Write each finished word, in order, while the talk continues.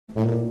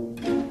Good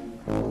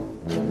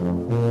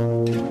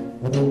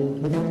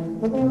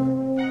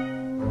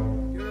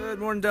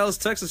morning, Dallas,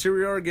 Texas. Here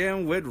we are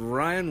again with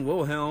Ryan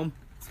Wilhelm.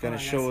 He's going to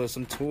show us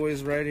some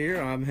toys right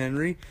here. I'm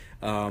Henry.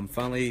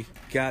 Finally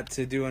got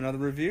to do another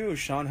review.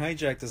 Sean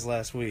hijacked us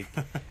last week.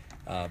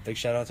 Big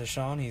shout out to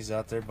Sean. He's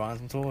out there buying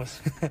some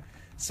toys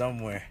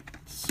somewhere.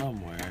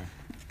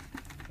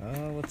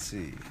 Let's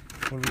see.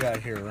 What do we got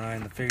here,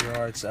 Ryan? The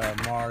Figuarts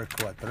Mark,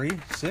 what, 3?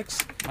 6?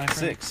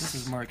 6. This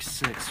is Mark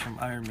 6 from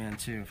Iron Man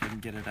 2, if I can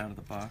get it out of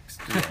the box.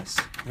 Yes.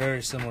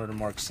 Very similar to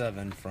Mark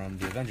 7 from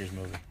the Avengers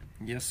movie.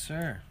 Yes,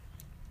 sir.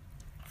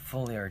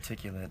 Fully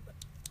articulate.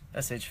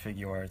 SH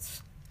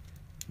Figuarts.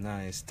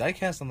 Nice.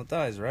 Die-cast on the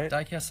thighs, right?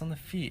 Die-cast on the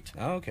feet.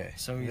 Oh, okay.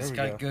 So he's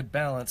got good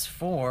balance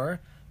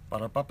for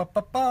which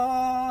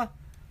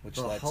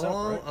lights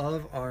Hall up, right?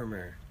 of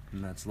Armor.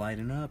 And that's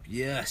lighting up.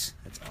 Yes,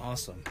 that's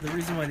awesome. The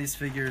reason why these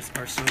figures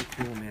are so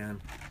cool, man,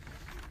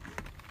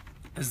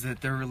 is that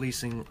they're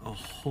releasing a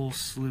whole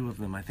slew of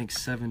them. I think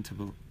 7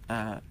 to,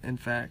 in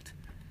fact.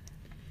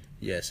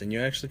 Yes, and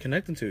you actually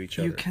connect them to each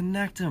other. You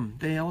connect them.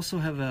 They also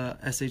have a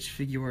SH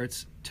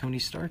Figuarts Tony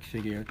Stark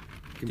figure.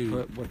 You can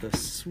put with a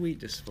sweet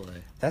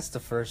display. That's the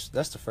first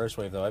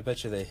wave, though. I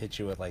bet you they hit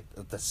you with like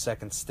the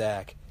second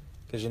stack,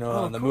 because you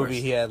know in the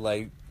movie he had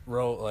like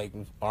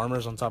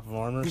armors on top of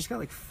armors. He's got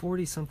like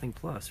 40 something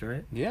plus,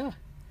 right? Yeah.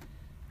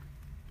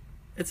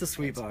 It's a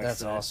sweet box.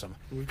 That's awesome.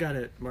 We've got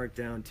it marked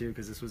down too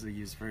because this was a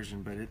used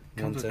version, but it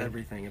comes with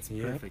everything. It's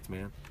perfect,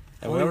 man.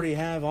 And we already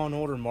have on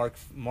order Mark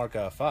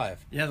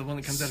 5. Yeah, the one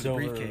that comes out of the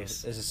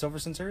briefcase. Is it Silver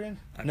Centurion?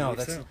 No,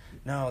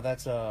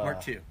 that's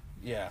Mark 2.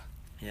 Yeah.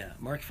 Yeah,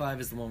 Mark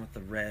 5 is the one with the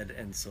red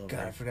and silver.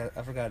 God,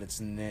 I forgot its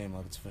name,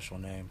 like its official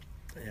name.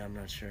 Yeah, I'm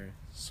not sure.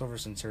 Silver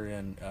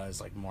Centurion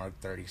is like Mark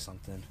 30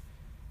 something.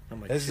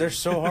 Like they're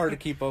so hard to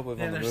keep up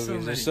with on the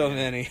movies. There's so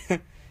many.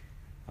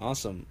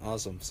 Awesome.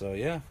 So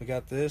yeah, we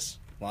got this.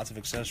 Lots of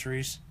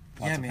accessories.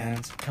 Lots of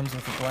hands. Comes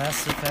with a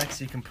blast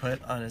effects you can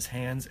put on his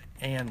hands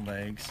and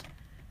legs.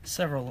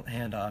 Several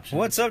hand options.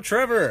 What's up,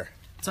 Trevor?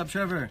 What's up,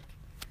 Trevor?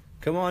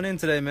 Come on in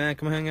today, man.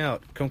 Come hang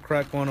out. Come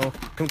crack a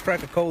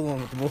cold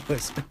one with the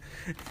boys.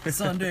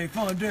 Sunday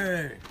fun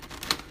day.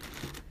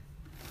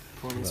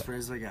 Funniest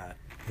phrase I got.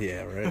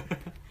 Yeah, right.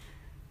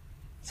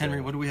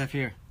 Henry, what do we have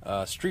here?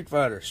 Street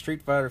Fighter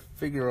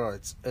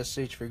Figuarts,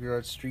 SH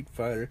Figuarts Street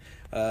Fighter,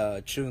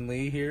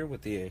 Chun-li here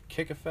with the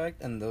kick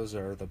effect, and those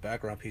are the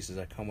background pieces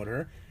that come with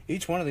her.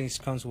 Each one of these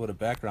comes with a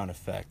background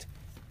effect.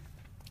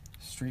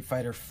 Street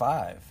Fighter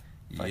 5.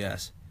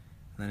 Yes.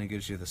 And then it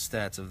gives you the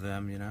stats of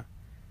them, you know.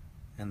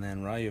 And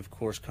then Ryu, of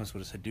course, comes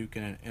with his Hadouken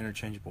and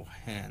interchangeable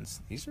hands.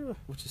 These are,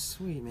 which is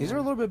sweet, man. These are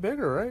a little bit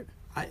bigger, right?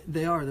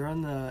 They are. They're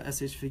on the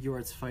SH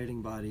Figuarts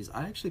fighting bodies.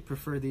 I actually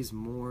prefer these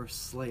more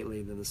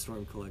slightly than the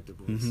Storm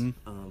collectibles.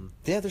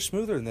 Yeah, they're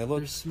smoother and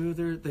they're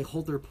smoother. They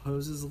hold their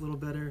poses a little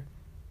better.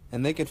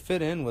 And they could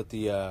fit in with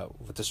the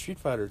Street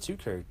Fighter 2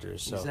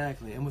 characters. So.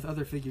 Exactly, and with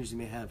other figures you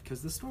may have,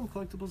 because the Storm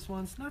collectibles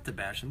ones, not to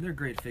bash them, they're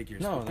great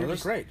figures. No, they're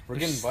great. We're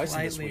getting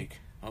Bison this week.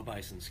 Oh,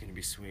 Bison's gonna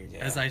be sweet. Yeah.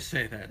 As I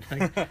say that,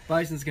 like,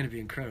 Bison's gonna be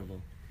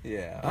incredible.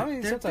 Yeah, I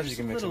mean sometimes you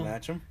can mix and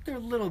match them. They're a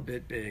little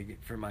bit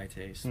big for my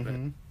taste, but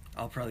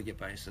I'll probably get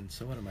Bison.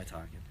 So what am I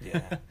talking?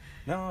 Yeah,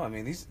 no, I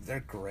mean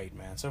they're great,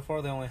 man. So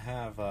far they only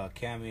have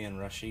Cammy and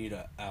Rashid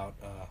out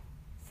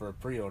for a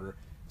pre-order.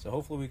 So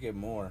hopefully we get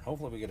more.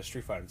 Hopefully we get a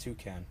Street Fighter 2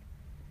 can.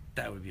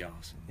 That would be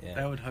awesome. Yeah.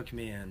 That would hook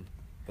me in.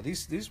 But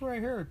these right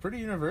here are pretty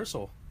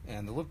universal,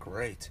 and they look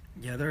great.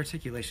 Yeah, their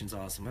articulation's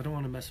awesome. I don't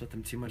want to mess with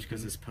them too much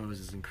because this pose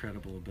is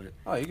incredible. But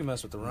oh, you can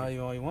mess with the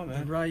Ryu all you want,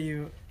 man. The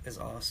Ryu is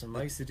awesome.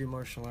 I used to do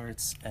martial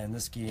arts, and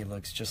this gi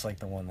looks just like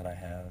the one that I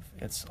have.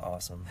 It's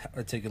awesome.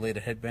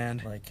 Articulated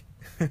headband. Like,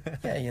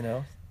 yeah, you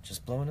know,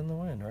 just blowing in the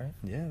wind, right?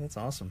 Yeah, that's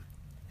awesome.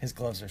 His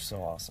gloves are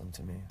so awesome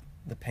to me.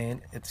 The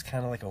paint, it's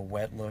kind of like a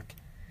wet look.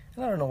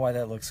 And I don't know why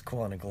that looks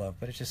cool on a glove,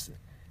 but it just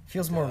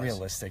feels more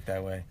realistic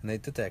that way. And they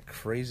did that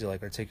crazy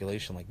like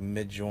articulation, like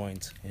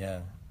mid-joint.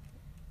 Yeah.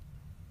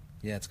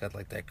 Yeah, it's got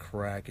like that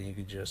crack, and you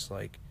could just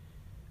like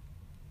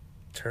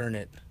turn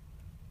it,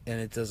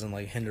 and it doesn't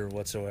like hinder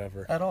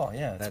whatsoever. At all,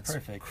 yeah, that's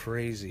perfect.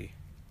 Crazy.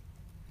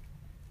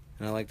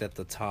 And I like that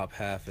the top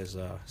half is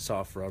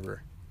soft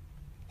rubber.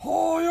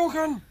 Oh, you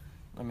can!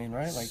 I mean,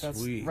 right? Like, that's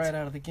Sweet. right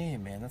out of the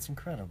game, man. That's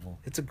incredible.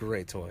 It's a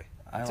great toy.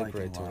 It's a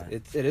great toy.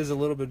 It is a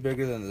little bit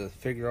bigger than the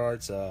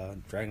Figuarts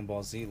Dragon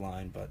Ball Z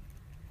line, but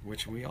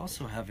which we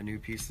also have a new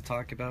piece to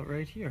talk about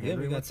right here. Yeah,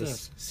 we got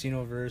this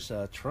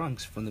Xenoverse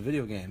Trunks from the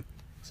video game.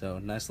 So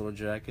nice little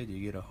jacket.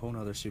 You get a whole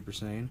nother Super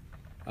Saiyan.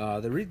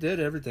 They redid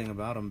everything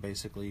about him.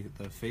 Basically,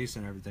 the face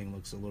and everything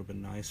looks a little bit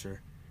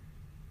nicer.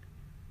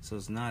 So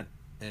it's not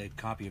a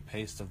copy and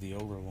paste of the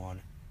older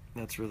one.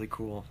 That's really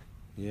cool.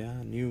 Yeah,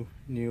 new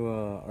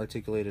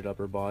articulated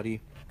upper body,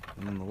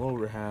 and then the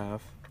lower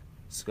half,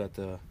 it's got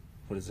the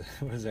what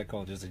is that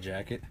called? Just a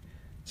jacket,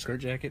 skirt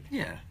jacket.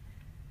 Yeah,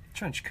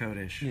 trench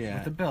coat-ish. Yeah,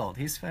 with the belt.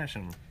 He's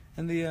fashion.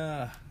 And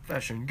the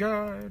fashion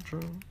guy.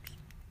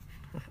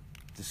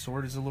 The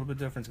sword is a little bit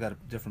different. It's got a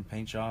different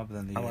paint job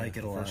than the, I like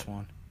it the a first lot.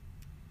 one.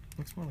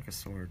 Looks more like a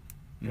sword.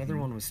 The other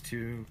one was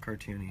too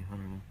cartoony. I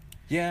don't know.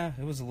 Yeah,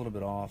 it was a little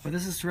bit off. But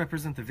this is to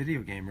represent the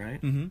video game,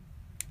 right? Mm-hmm.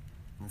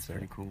 That's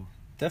pretty cool.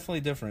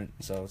 Definitely different.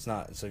 So it's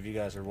not. So if you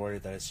guys are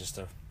worried that it's just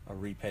a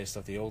repaste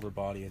of the older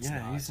body, it's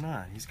not. He's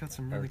not. He's got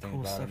some really Everything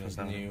cool about stuff him is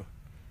about new.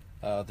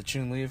 him. The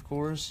chun-li, of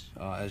course,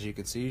 as you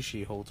can see,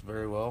 she holds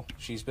very well.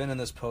 She's been in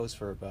this pose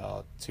for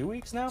about 2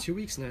 weeks now. 2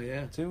 weeks now,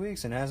 yeah. 2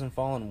 weeks and hasn't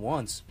fallen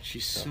once.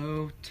 She's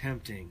so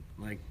tempting.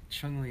 Like,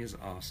 Chun-li is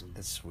awesome.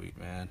 It's sweet,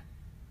 man.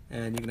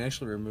 And you can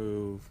actually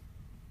remove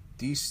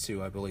these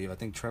two, I believe. I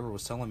think Trevor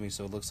was telling me,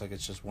 so it looks like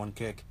it's just one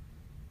kick.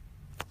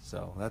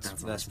 So that's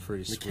awesome.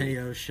 pretty The sweet.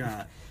 KO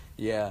shot.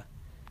 Yeah.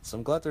 So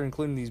I'm glad they're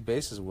including these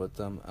bases with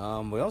them.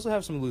 We also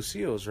have some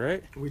Lucio's,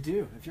 right? We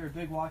do. If you're a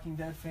big Walking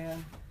Dead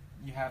fan,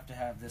 you have to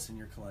have this in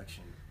your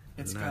collection.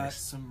 It's got Nice.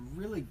 some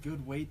really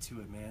good weight to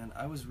it, man.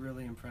 I was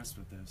really impressed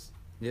with this.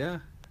 Yeah.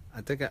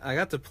 I think I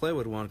got to play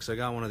with one because I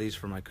got one of these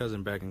for my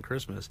cousin back in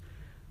Christmas.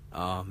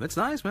 It's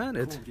nice, man.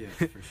 Cool gift,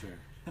 for sure.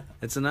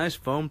 It's a nice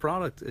foam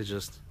product.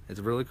 It's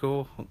really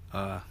cool.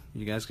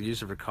 You guys could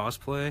use it for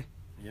cosplay.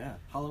 Yeah.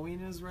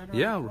 Halloween is right around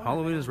Yeah, the corner.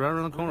 Halloween is right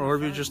around the corner. Or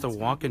if you're just a It's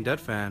gonna Walking be Dead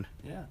on. fan.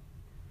 Yeah.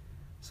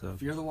 So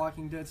If you're the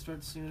Walking Dead,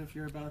 start soon if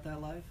you're about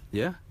that life.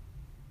 yeah.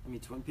 I mean,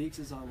 Twin Peaks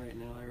is on right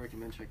now. I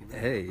recommend checking that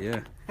out. Hey,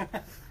 yeah.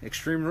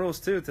 Extreme Rules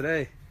too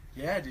today.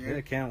 Yeah, dude. Yeah,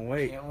 can't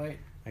wait. Can't wait.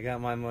 I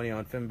got my money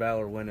on Finn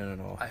Balor winning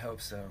and all. I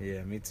hope so.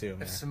 Yeah, me too,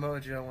 man. If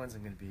Samoa Joe wins,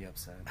 I'm going to be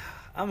upset.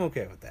 I'm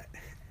okay with that.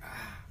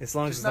 As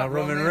long as Just it's not not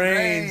Roman Roman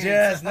Reigns. Reigns.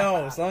 Yes,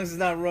 no. As long as it's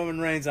not Roman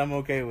Reigns, I'm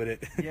okay with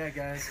it. Yeah,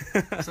 guys.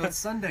 So it's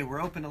Sunday. We're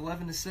open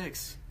 11 to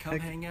 6. Come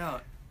Heck. hang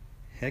out.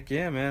 Heck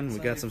yeah, man. We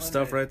Sunday got some fun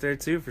stuff day. right there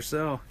too for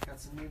sale. Got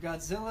some new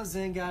Godzillas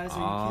in, guys.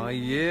 Aw, Are you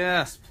kidding me?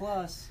 yeah. X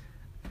Plus.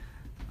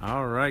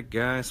 All right,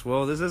 guys.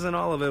 Well, this isn't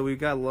all of it. We've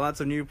got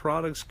lots of new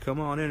products. Come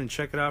on in and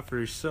check it out for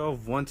yourself.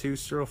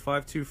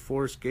 12052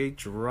 Forest Gate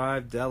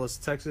Drive, Dallas,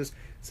 Texas,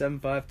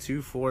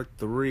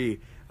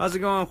 75243. How's it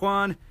going,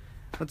 Juan?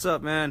 What's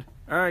up, man?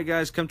 All right,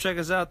 guys. Come check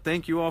us out.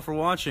 Thank you all for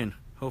watching.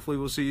 Hopefully,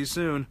 we'll see you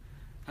soon.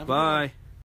 Have a good one. Bye.